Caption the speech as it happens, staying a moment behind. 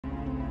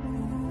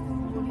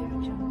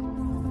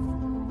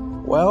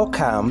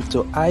Welcome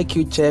to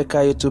IQ Checker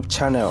YouTube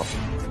channel,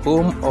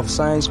 home of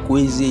science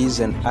quizzes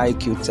and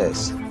IQ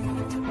tests.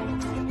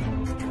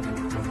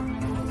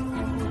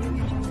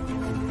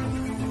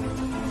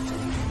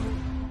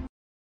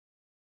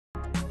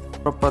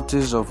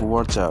 Properties of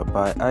water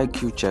by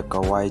IQ Checker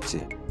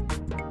Whitey.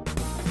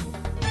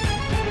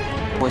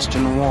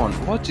 Question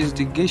 1. What is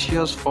the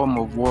gaseous form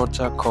of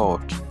water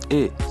called?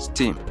 A.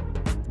 Steam.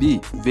 B.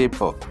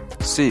 Vapor.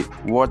 C.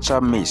 Water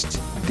mist.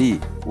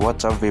 D.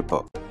 Water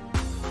vapor.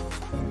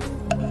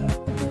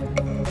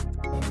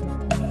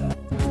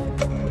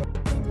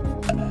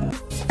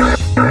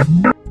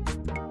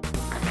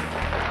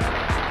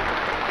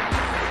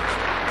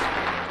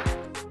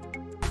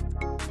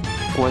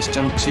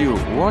 Question 2.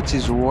 What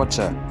is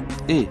water?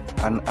 A.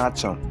 An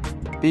atom.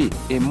 B.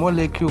 A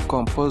molecule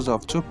composed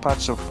of 2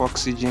 parts of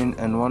oxygen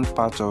and 1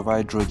 part of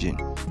hydrogen.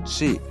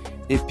 C.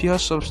 A pure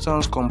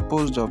substance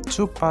composed of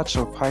 2 parts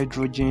of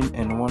hydrogen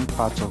and 1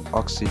 part of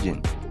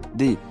oxygen.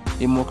 D.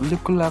 A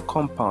molecular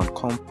compound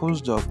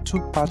composed of 2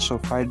 parts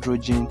of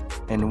hydrogen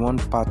and 1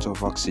 part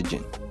of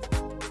oxygen.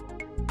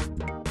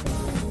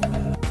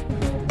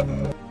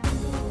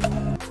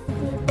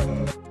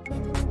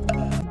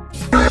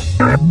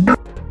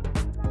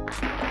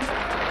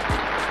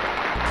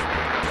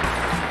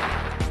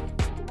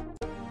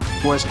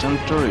 Question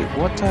 3.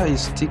 Water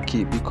is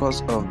sticky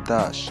because of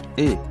dash.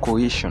 A.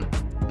 Cohesion.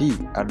 B.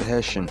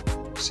 Adhesion.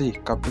 C.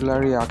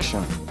 Capillary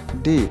action.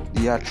 D.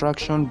 The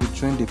attraction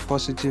between the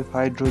positive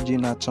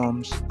hydrogen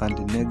atoms and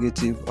the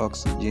negative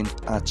oxygen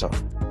atom.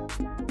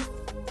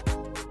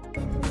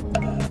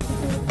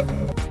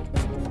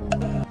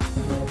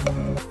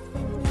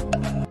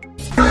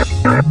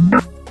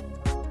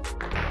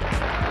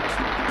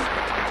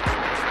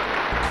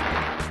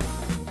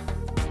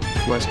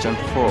 Question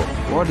 4.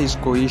 What is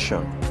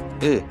cohesion?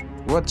 A.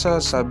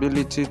 Water's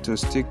ability to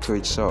stick to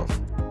itself.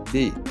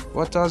 B.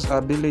 Water's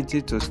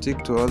ability to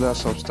stick to other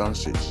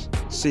substances.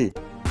 C.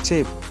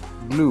 Tape,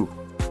 glue,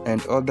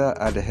 and other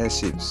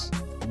adhesives.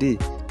 D.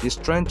 The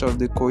strength of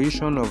the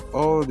cohesion of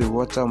all the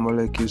water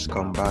molecules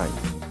combined.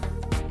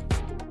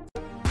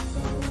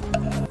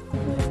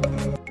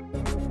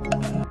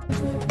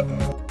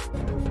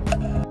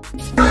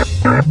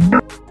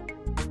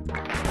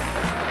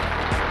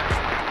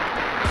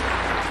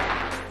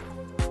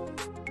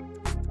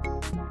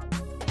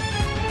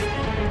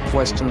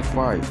 Question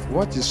 5.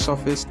 What is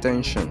surface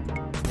tension?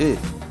 A.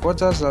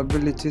 Water's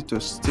ability to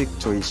stick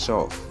to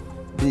itself.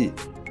 B.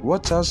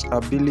 Water's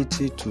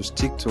ability to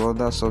stick to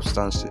other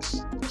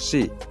substances.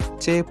 C.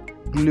 Tape,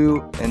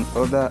 glue, and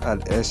other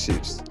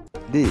adhesives.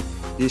 D.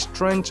 The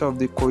strength of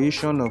the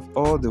cohesion of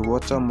all the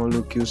water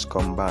molecules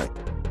combined.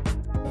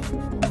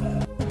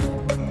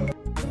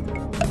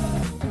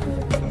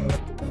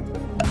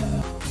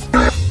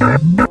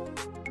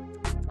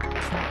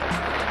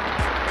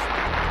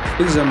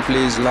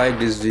 Please like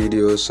this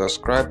video,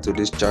 subscribe to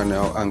this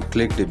channel and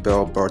click the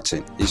bell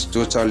button. It's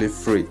totally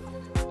free.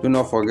 Do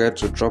not forget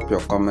to drop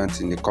your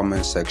comment in the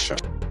comment section.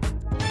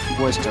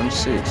 Question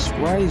 6.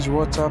 Why is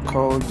water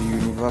called the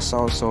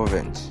universal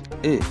solvent?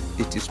 A.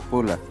 It is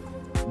polar.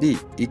 B.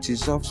 It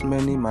dissolves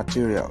many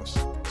materials.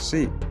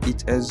 C.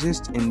 It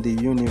exists in the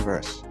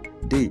universe.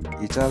 D.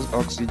 It has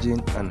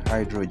oxygen and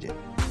hydrogen.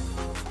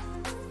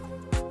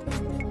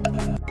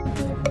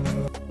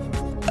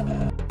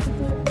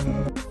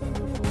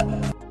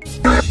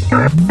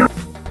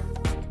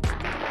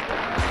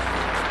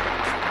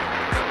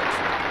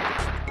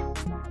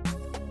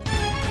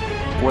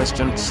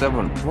 Question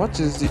 7. What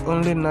is the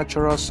only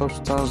natural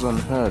substance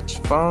on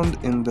Earth found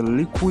in the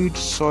liquid,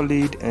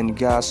 solid, and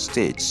gas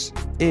states?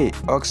 A.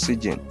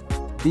 Oxygen.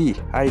 B.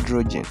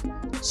 Hydrogen.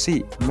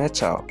 C.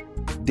 Metal.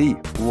 D.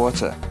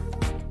 Water.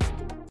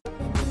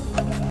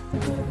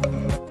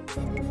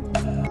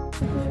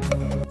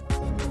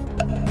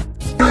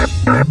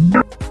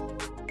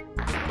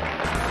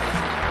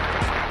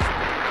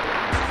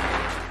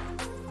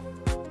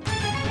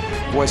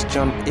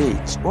 Question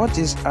 8. What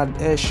is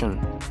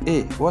adhesion?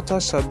 A.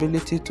 Water's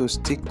ability to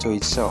stick to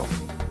itself.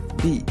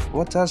 B.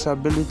 Water's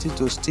ability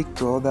to stick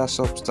to other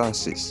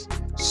substances.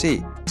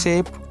 C.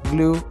 Tape,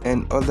 glue,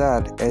 and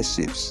other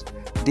adhesives.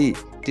 D.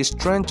 The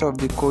strength of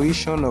the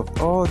cohesion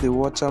of all the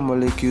water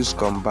molecules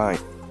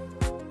combined.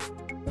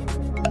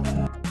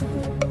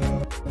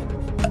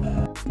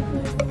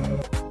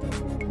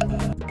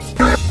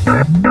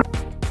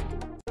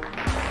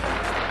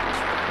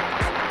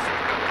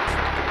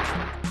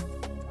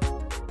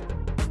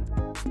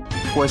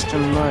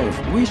 Question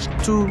 9. Which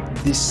 2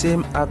 the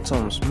same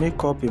atoms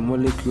make up a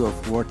molecule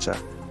of water?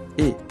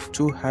 A.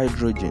 2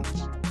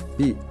 hydrogens.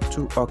 B.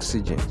 2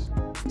 oxygens.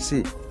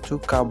 C. 2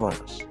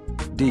 carbons.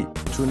 D.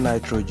 2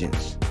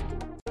 nitrogens.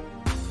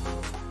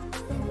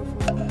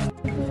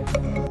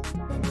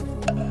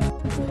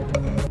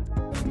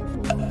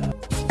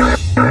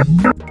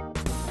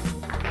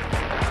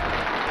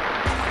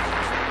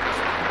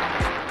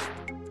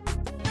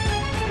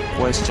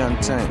 Question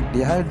 10.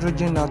 The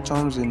hydrogen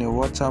atoms in a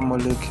water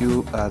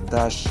molecule are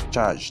dash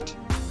charged.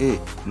 A.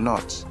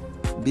 Not.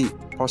 B.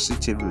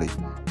 positively,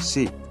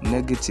 C.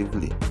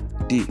 negatively,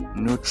 D.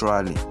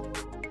 neutrally.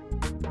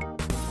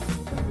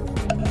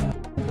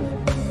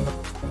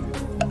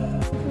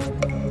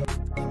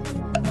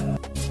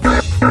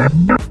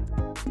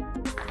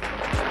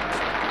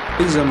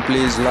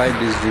 Please like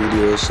this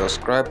video,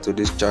 subscribe to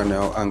this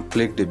channel and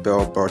click the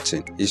bell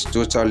button. It's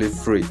totally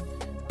free.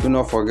 Do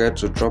not forget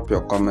to drop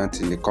your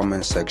comment in the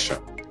comment section.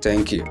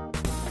 Thank you.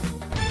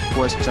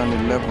 Question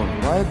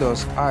 11. Why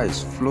does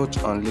ice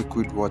float on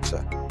liquid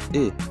water?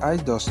 A.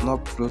 Ice does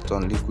not float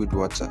on liquid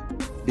water.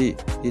 B.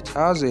 It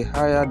has a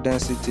higher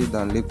density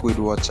than liquid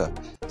water.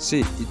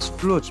 C. It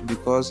floats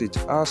because it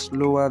has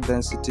lower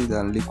density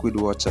than liquid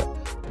water.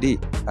 D.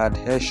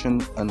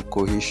 Adhesion and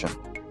cohesion.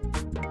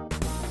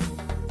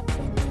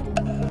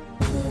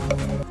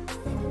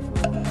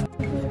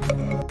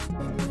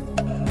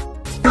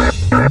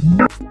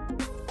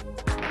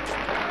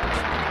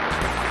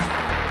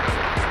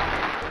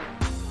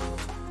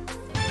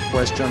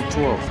 Question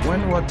 12.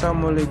 When water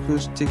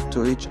molecules stick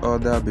to each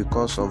other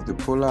because of the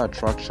polar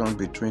attraction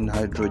between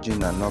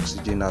hydrogen and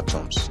oxygen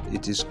atoms,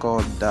 it is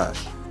called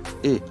dash.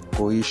 A.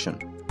 Cohesion.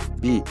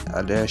 B.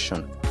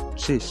 Adhesion.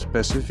 C.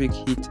 Specific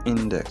heat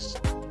index.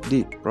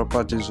 D.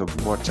 Properties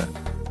of water.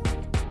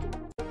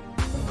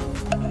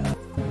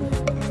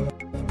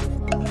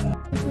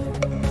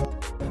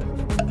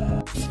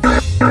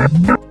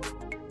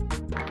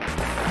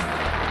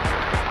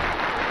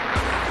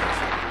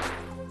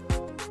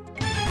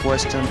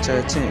 Question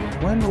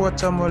 13. When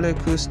water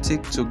molecules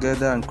stick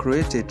together and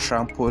create a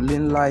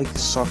trampoline-like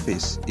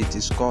surface, it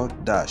is called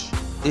dash.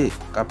 A.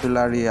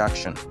 Capillary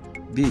action.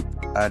 B.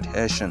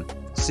 Adhesion.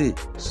 C.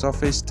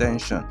 Surface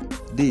tension.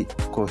 D.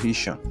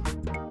 Cohesion.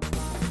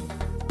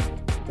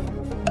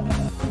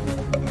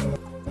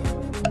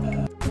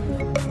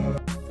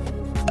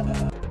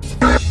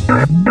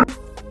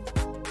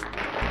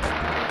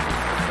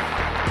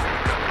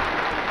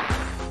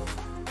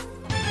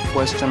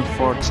 Question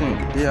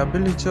 14. The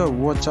ability of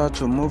water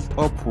to move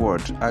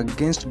upward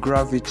against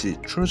gravity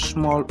through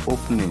small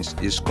openings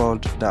is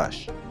called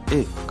dash.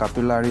 A.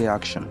 Capillary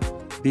action.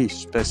 B.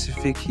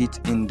 Specific heat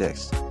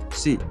index.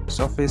 C.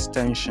 Surface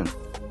tension.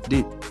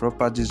 D.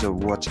 Properties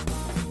of water.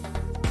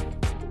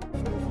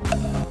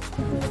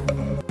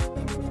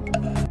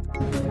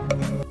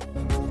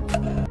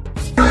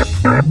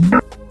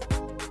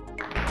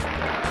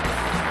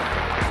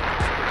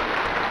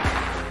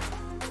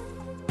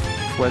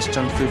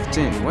 Question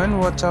 15. When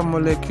water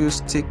molecules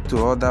stick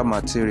to other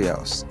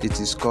materials, it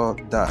is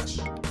called dash.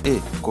 A.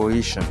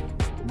 Cohesion.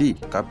 B.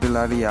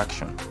 Capillary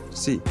action.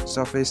 C.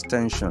 Surface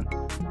tension.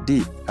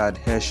 D.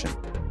 Adhesion.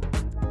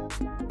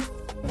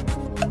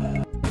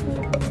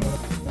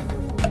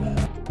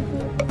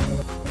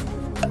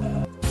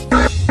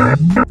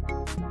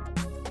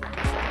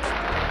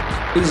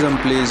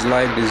 Please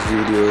like this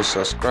video,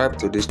 subscribe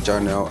to this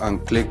channel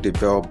and click the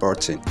bell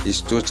button.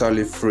 It's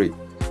totally free.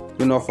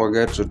 Do not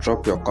forget to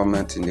drop your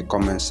comment in the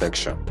comment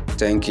section.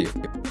 Thank you.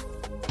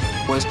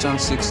 Question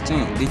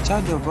 16. The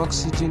charge of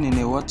oxygen in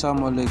a water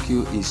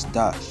molecule is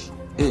dash.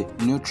 A.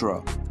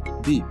 Neutral.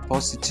 B.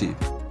 Positive.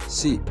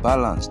 C.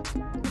 Balanced.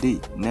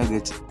 D.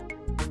 Negative.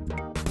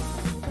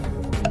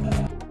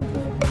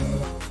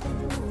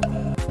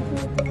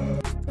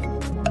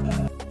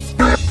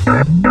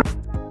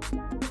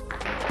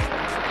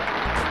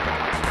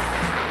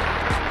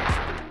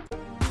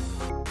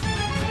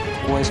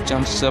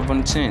 Question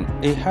 17.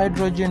 A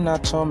hydrogen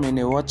atom in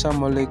a water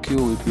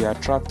molecule will be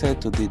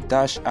attracted to the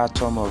dash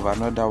atom of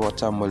another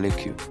water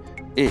molecule.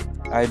 A.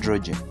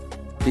 Hydrogen.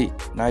 B.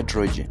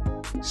 Nitrogen.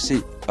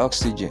 C.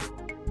 Oxygen.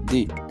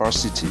 D.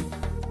 Positive.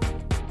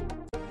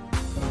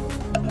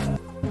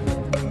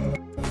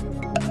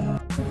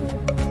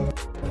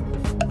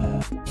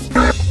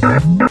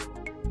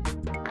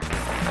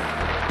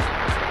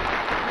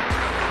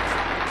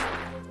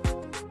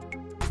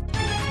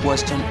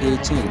 Question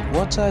 18.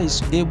 Water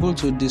is able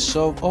to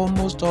dissolve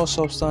almost all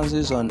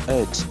substances on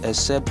earth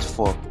except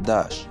for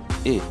dash.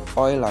 A.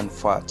 Oil and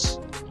fats.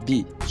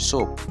 B.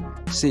 Soap.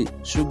 C.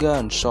 Sugar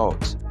and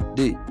salt.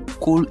 D.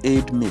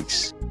 Kool-Aid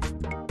mix.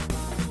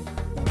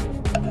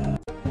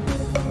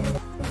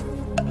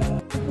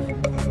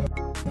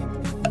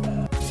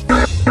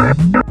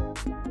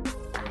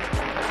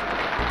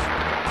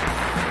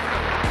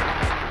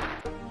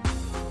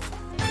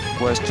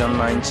 Question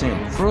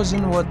 19.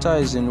 Frozen water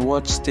is in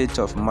what state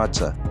of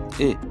matter?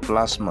 A.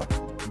 Plasma.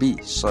 B.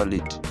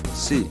 Solid.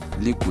 C.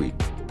 Liquid.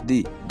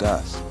 D.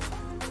 Gas.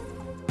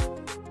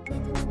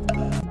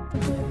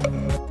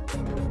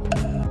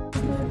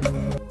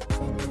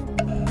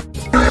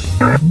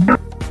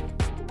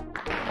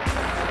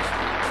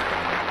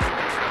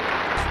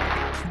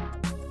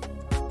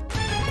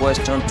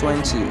 Question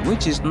 20.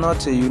 Which is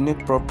not a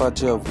unique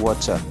property of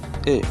water?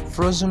 A.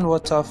 Frozen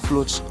water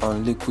floats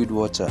on liquid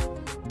water.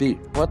 B.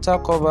 Water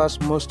covers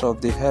most of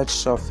the Earth's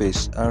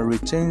surface and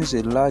retains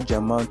a large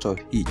amount of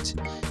heat.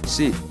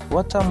 C.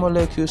 Water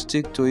molecules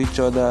stick to each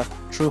other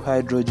through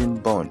hydrogen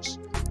bonds.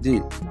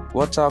 D.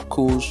 Water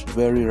cools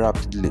very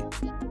rapidly.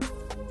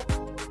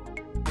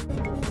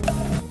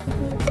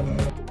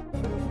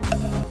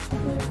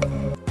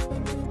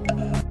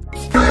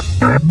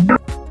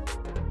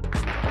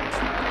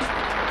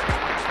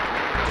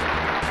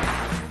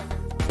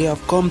 We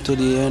have come to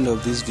the end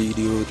of this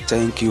video.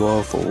 Thank you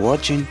all for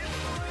watching.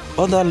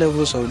 Other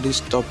levels of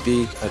this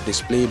topic are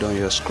displayed on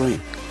your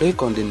screen.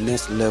 Click on the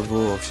next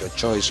level of your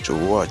choice to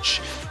watch.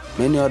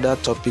 Many other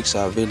topics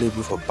are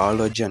available for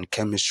biology and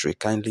chemistry.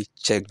 Kindly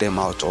check them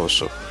out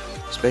also.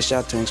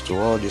 Special thanks to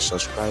all the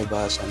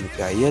subscribers, and if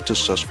you are yet to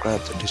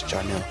subscribe to this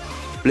channel,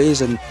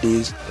 please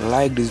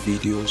like this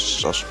video,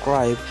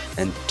 subscribe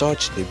and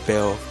touch the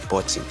bell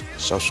button.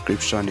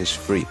 Subscription is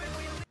free.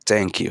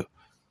 Thank you.